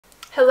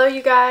Hello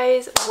you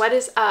guys, what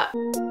is up?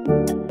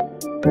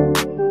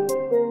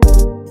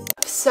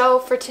 So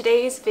for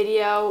today's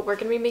video, we're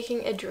gonna be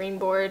making a dream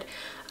board.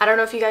 I don't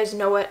know if you guys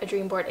know what a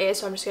dream board is,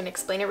 so I'm just gonna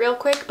explain it real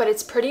quick, but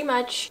it's pretty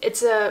much,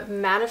 it's a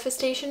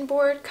manifestation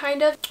board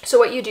kind of. So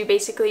what you do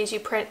basically is you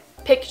print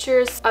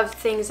pictures of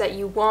things that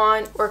you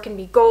want, or it can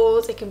be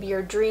goals, it can be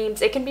your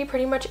dreams, it can be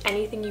pretty much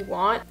anything you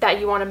want that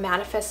you want to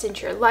manifest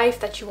into your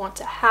life, that you want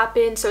to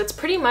happen. So it's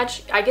pretty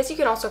much, I guess you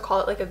could also call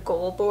it like a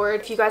goal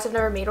board. If you guys have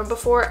never made one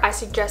before, I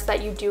suggest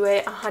that you do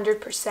it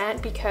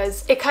 100%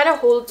 because it kind of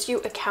holds you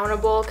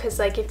accountable, because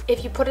like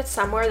if you put it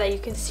somewhere that you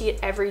can see it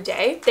every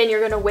day, then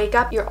you're gonna wake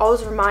up, you're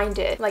always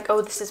reminded like,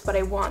 oh, this is what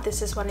I want,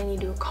 this is what I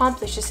need to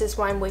accomplish, this is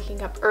why I'm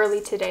waking up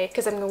early today,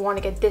 because I'm gonna want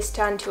to get this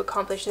done to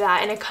accomplish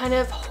that. And it kind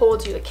of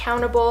holds you accountable,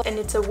 and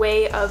it's a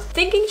way of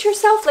thinking to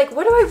yourself like,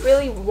 what do I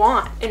really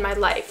want in my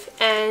life,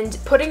 and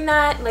putting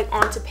that like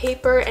onto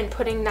paper and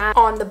putting that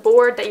on the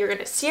board that you're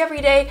gonna see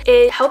every day.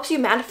 It helps you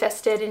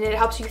manifest it, and it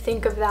helps you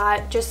think of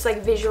that, just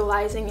like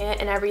visualizing it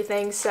and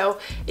everything. So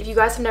if you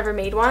guys have never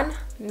made one,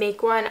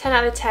 make one. 10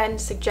 out of 10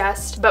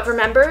 suggest. But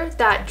remember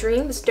that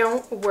dreams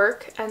don't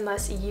work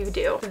unless you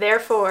do.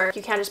 Therefore,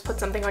 you can't just put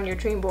something on your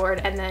dream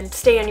board and then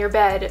stay in your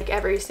bed like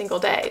every single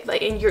day,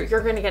 like, and you're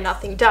gonna get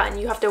nothing done.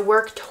 You have to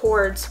work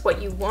towards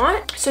what you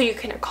want so you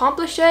can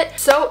accomplish it.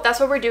 So that's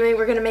what we're doing.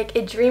 We're gonna make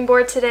a dream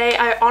board today.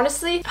 I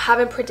honestly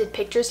haven't printed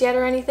pictures yet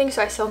or anything,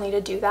 so I still need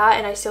to do that,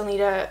 and I still need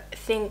to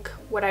think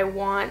what I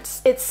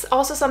want. It's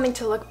also something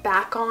to look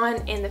back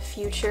on in the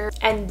future,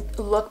 and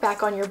look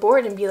back on your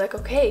board and be like,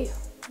 okay,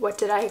 what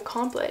did I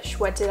accomplish?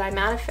 What did I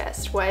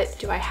manifest? What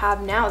do I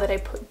have now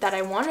that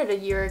I wanted a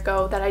year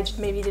ago that I just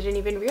maybe didn't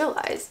even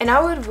realize? And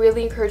I would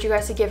really encourage you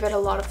guys to give it a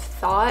lot of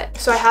thought.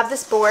 So I have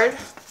this board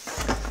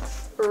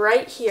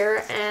right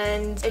here,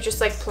 and it's just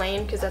like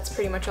plain because that's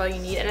pretty much all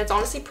you need, and it's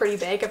honestly pretty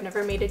big. I've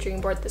never made a dream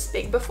board this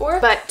big before,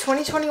 but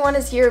 2021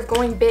 is year of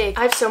going big.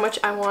 I have so much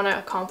I want to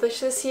accomplish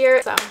this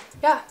year, so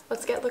yeah,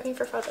 let's get looking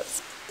for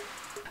photos.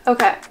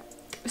 Okay.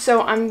 So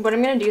what I'm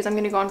gonna do is I'm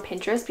gonna go on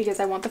Pinterest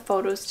because I want the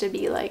photos to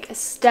be like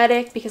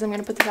aesthetic, because I'm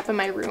gonna put this up in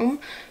my room,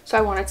 so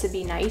I want it to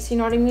be nice, you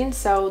know what I mean?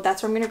 So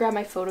that's where I'm gonna grab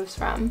my photos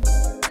from.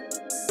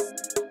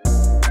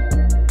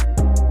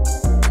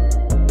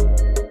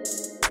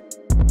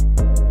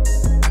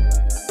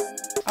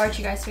 Alright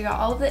you guys, so we got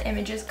all of the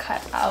images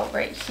cut out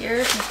right here,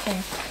 if you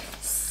can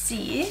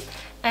see.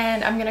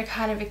 And I'm gonna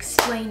kind of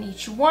explain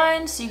each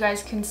one so you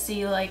guys can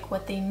see like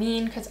what they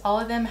mean, because all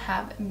of them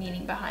have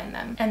meaning behind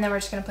them. And then we're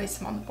just gonna place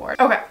them on the board.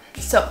 Okay,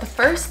 so the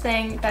first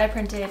thing that I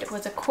printed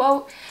was a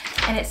quote,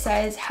 and it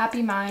says,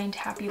 happy mind,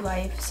 happy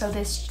life. So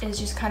this is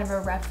just kind of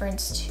a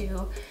reference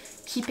to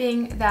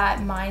keeping that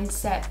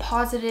mindset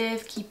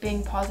positive,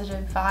 keeping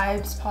positive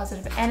vibes,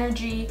 positive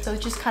energy. So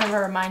it's just kind of a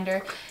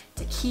reminder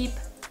to keep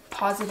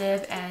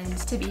positive and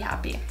to be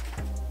happy.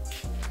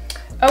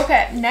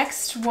 Okay,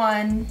 next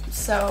one.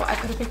 So I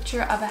put a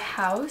picture of a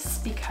house,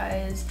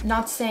 because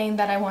not saying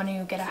that I want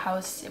to get a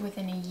house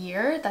within a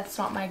year. That's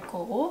not my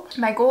goal.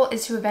 My goal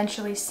is to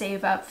eventually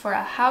save up for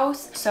a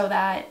house so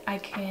that I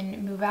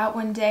can move out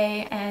one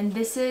day. And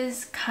this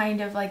is kind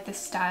of like the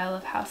style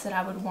of house that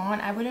I would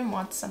want. I wouldn't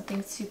want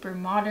something super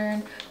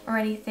modern or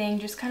anything,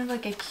 just kind of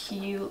like a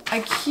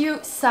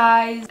cute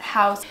size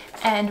house.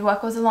 And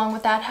what goes along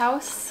with that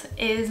house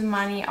is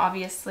money,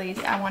 obviously.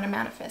 I want to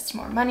manifest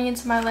more money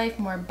into my life,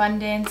 more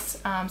abundance,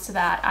 so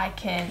that I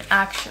can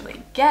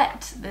actually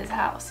get this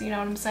house, you know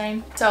what I'm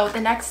saying? So the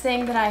next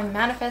thing that I'm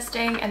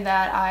manifesting, and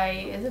that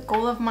is a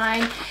goal of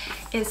mine,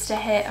 is to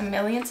hit 1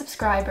 million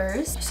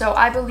subscribers. So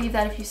I believe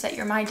that if you set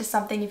your mind to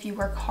something, if you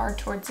work hard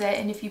towards it,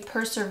 and if you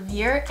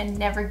persevere and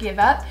never give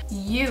up,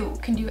 you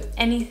can do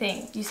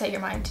anything you set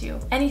your mind to.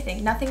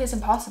 Anything. Nothing is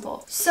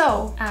impossible.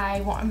 So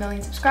I want 1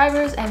 million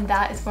subscribers, and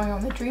that is going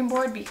on the dream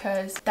board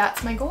because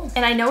that's my goal.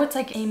 And I know it's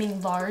like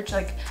aiming large,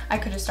 like I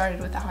could have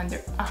started with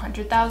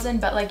 100,000,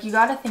 but like you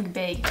gotta think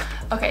big.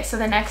 Okay, so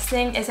the next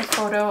thing is a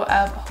photo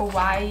of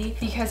Hawaii,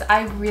 because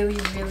I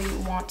really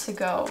want to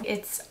go.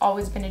 It's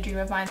always been a dream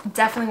of mine.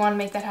 Definitely want to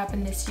make that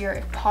happen this year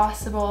if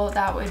possible.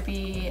 That would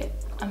be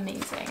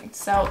amazing.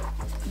 So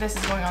this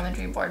is going on the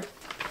dream board.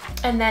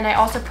 And then I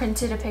also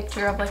printed a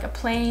picture of like a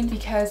plane,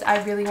 because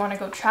I really want to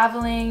go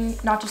traveling,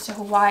 not just to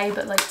Hawaii,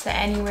 but like to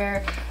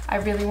anywhere. I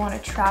really want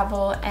to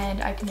travel,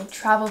 and I can make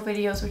travel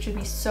videos, which would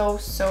be so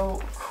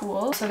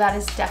cool. So that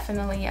is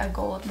definitely a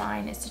goal of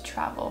mine, is to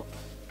travel.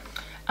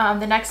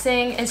 The next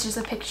thing is just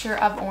a picture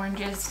of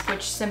oranges,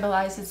 which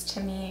symbolizes to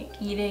me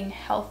eating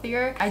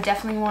healthier. I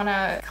definitely want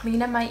to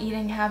clean up my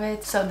eating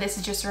habits, so this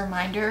is just a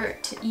reminder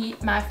to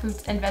eat my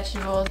fruits and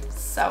vegetables.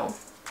 So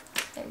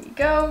there you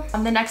go.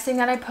 The next thing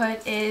that I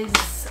put is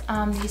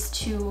these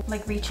two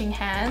like reaching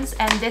hands,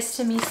 and this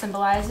to me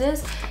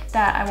symbolizes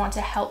that I want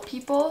to help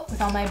people.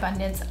 With all my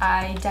abundance,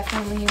 I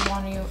definitely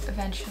want to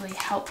eventually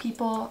help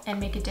people and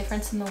make a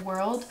difference in the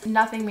world.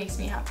 Nothing makes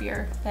me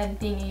happier than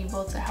being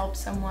able to help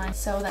someone,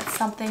 so that's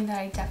something that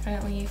I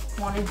definitely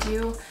want to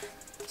do.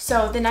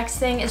 So the next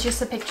thing is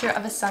just a picture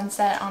of a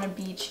sunset on a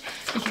beach,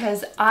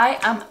 because I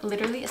am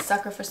literally a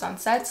sucker for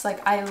sunsets.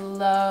 Like, I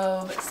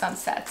love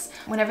sunsets.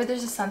 Whenever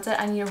there's a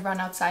sunset, I need to run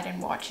outside and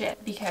watch it,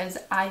 because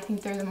I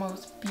think they're the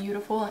most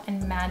beautiful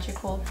and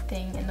magical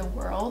thing in the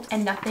world,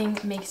 and nothing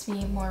makes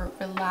me more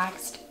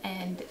relaxed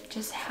and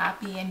just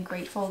happy and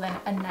grateful than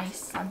a nice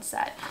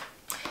sunset.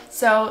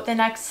 So the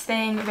next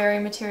thing, very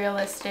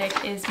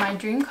materialistic, is my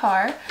dream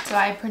car. So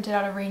I printed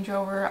out a Range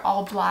Rover,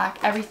 all black,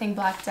 everything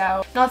blacked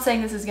out. Not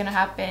saying this is gonna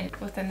happen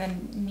within the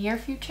near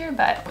future,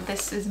 but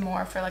this is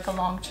more for like a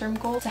long-term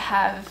goal, to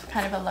have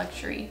kind of a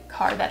luxury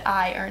car that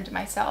I earned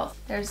myself.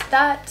 There's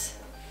that.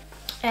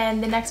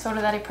 And the next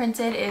photo that I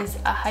printed is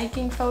a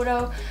hiking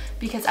photo,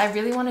 because I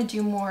really want to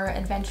do more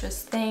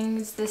adventurous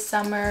things this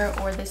summer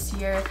or this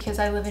year, because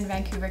I live in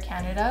Vancouver,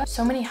 Canada.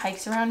 So many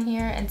hikes around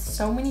here and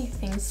so many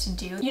things to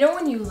do. You know,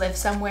 when you live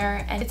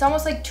somewhere and it's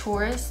almost like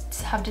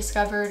tourists have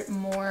discovered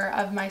more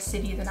of my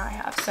city than I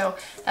have. So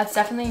that's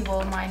definitely a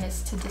goal of mine,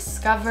 is to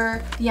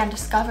discover the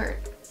undiscovered.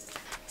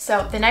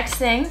 So the next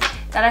thing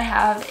that I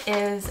have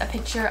is a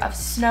picture of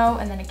snow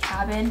and then a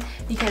cabin,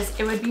 because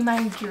it would be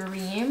my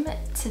dream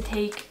to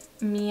take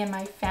me and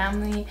my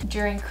family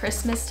during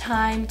Christmas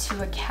time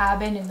to a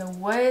cabin in the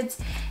woods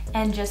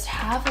and just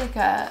have like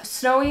a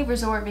snowy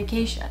resort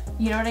vacation.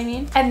 You know what I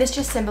mean? And this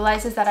just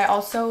symbolizes that I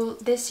also,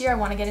 this year, I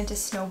want to get into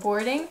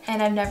snowboarding,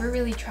 and I've never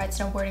really tried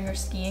snowboarding or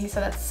skiing, so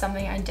that's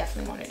something I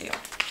definitely want to do.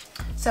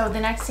 So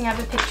the next thing I have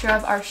a picture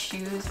of are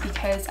shoes,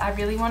 because I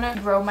really want to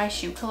grow my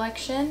shoe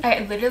collection. I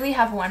literally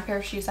have one pair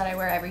of shoes that I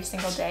wear every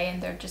single day,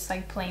 and they're just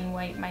like plain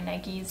white, my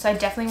Nikes. So I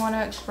definitely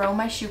want to grow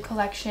my shoe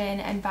collection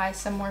and buy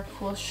some more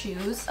cool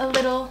shoes. A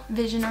little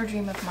vision or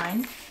dream of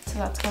mine. So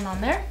that's going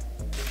on there.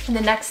 And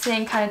the next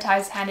thing kind of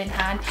ties hand in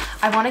hand.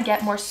 I want to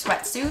get more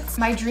sweatsuits.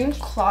 My dream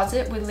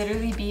closet would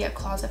literally be a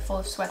closet full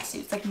of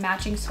sweatsuits. Like,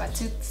 matching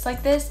sweatsuits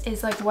like this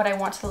is like what I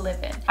want to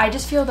live in. I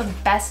just feel the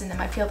best in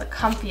them. I feel the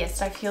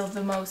comfiest. I feel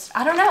the most,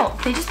 I don't know.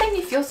 They just make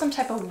me feel some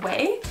type of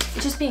way.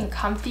 It's just being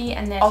comfy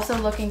and then also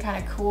looking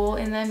kind of cool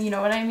in them. You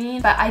know what I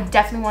mean? But I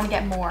definitely want to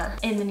get more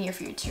in the near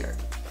future.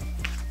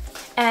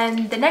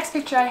 And the next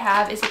picture I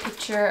have is a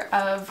picture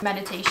of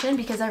meditation,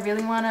 because I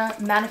really want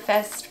to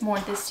manifest more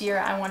this year.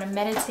 I want to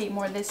meditate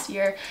more this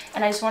year,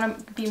 and I just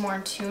want to be more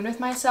in tune with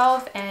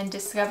myself and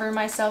discover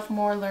myself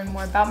more, learn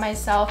more about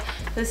myself.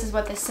 This is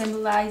what this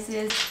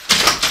symbolizes.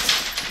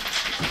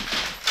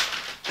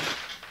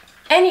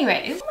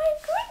 Anyways, oh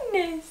my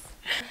goodness.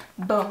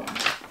 Boom.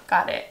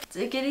 Got it.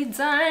 Tickety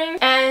time.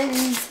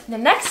 And the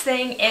next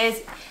thing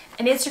is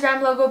an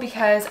Instagram logo,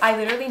 because I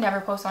literally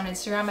never post on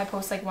Instagram. I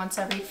post like once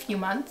every few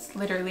months.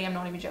 Literally, I'm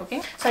not even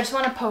joking. So I just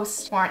want to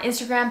post more on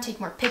Instagram,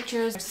 take more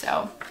pictures.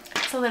 So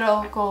it's a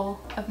little goal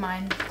of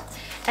mine.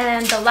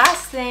 And the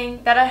last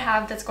thing that I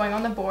have that's going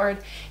on the board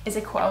is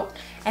a quote,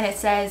 and it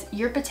says,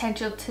 "Your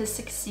potential to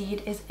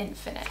succeed is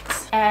infinite."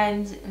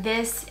 And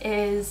this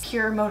is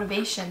pure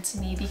motivation to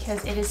me,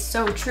 because it is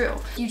so true.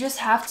 You just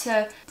have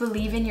to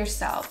believe in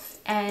yourself,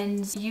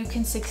 and you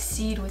can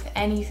succeed with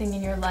anything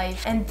in your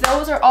life. And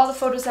those are all the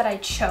photos that I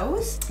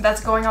chose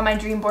that's going on my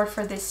dream board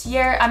for this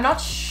year. I'm not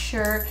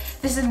sure,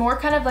 this is more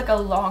kind of like a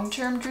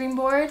long-term dream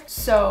board,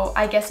 so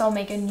I guess I'll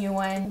make a new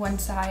one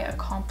once I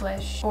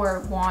accomplish or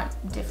want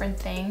different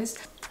things.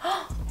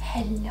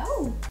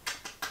 Hello.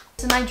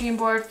 This is my dream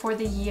board for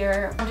the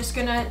year. I'm just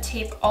gonna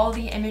tape all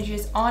the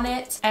images on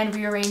it and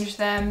rearrange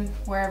them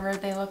wherever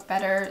they look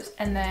better,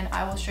 and then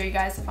I will show you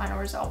guys the final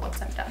result once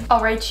I'm done.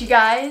 Alright, you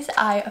guys,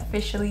 I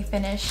officially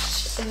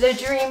finished the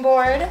dream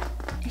board.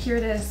 Here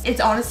it is. It's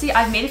honestly,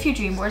 I've made a few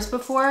dream boards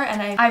before,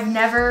 and I've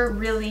never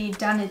really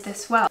done it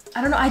this well.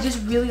 I don't know, I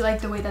just really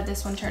like the way that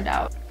this one turned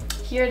out.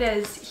 Here it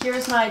is.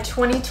 Here's my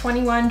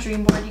 2021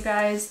 dream board, you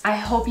guys. I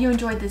hope you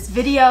enjoyed this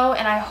video,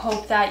 and I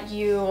hope that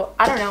you,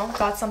 I don't know,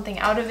 got something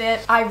out of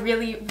it. I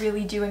really,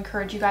 really do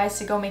encourage you guys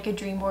to go make a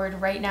dream board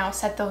right now.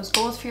 Set those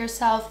goals for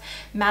yourself,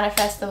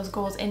 manifest those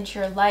goals into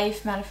your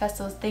life, manifest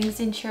those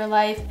things into your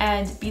life,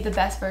 and be the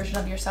best version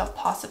of yourself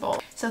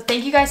possible. So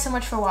thank you guys so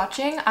much for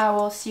watching. I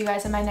will see you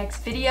guys in my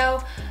next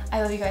video.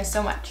 I love you guys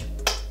so much.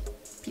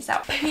 Peace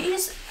out.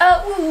 Peace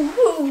out.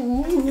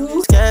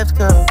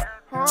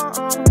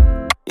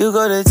 You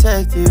go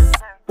detective,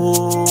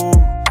 ooh.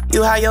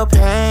 You hide your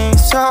pain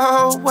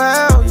so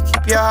well. You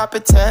keep your heart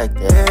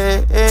protected,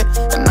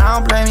 and I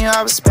don't blame you,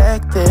 I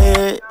respect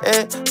it.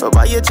 But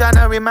why you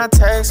tryna read my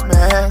text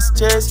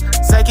messages?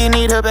 It's like you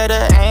need a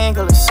better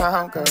angle or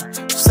something,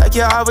 girl. It's like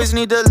you always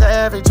need to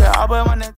leverage. I always wanna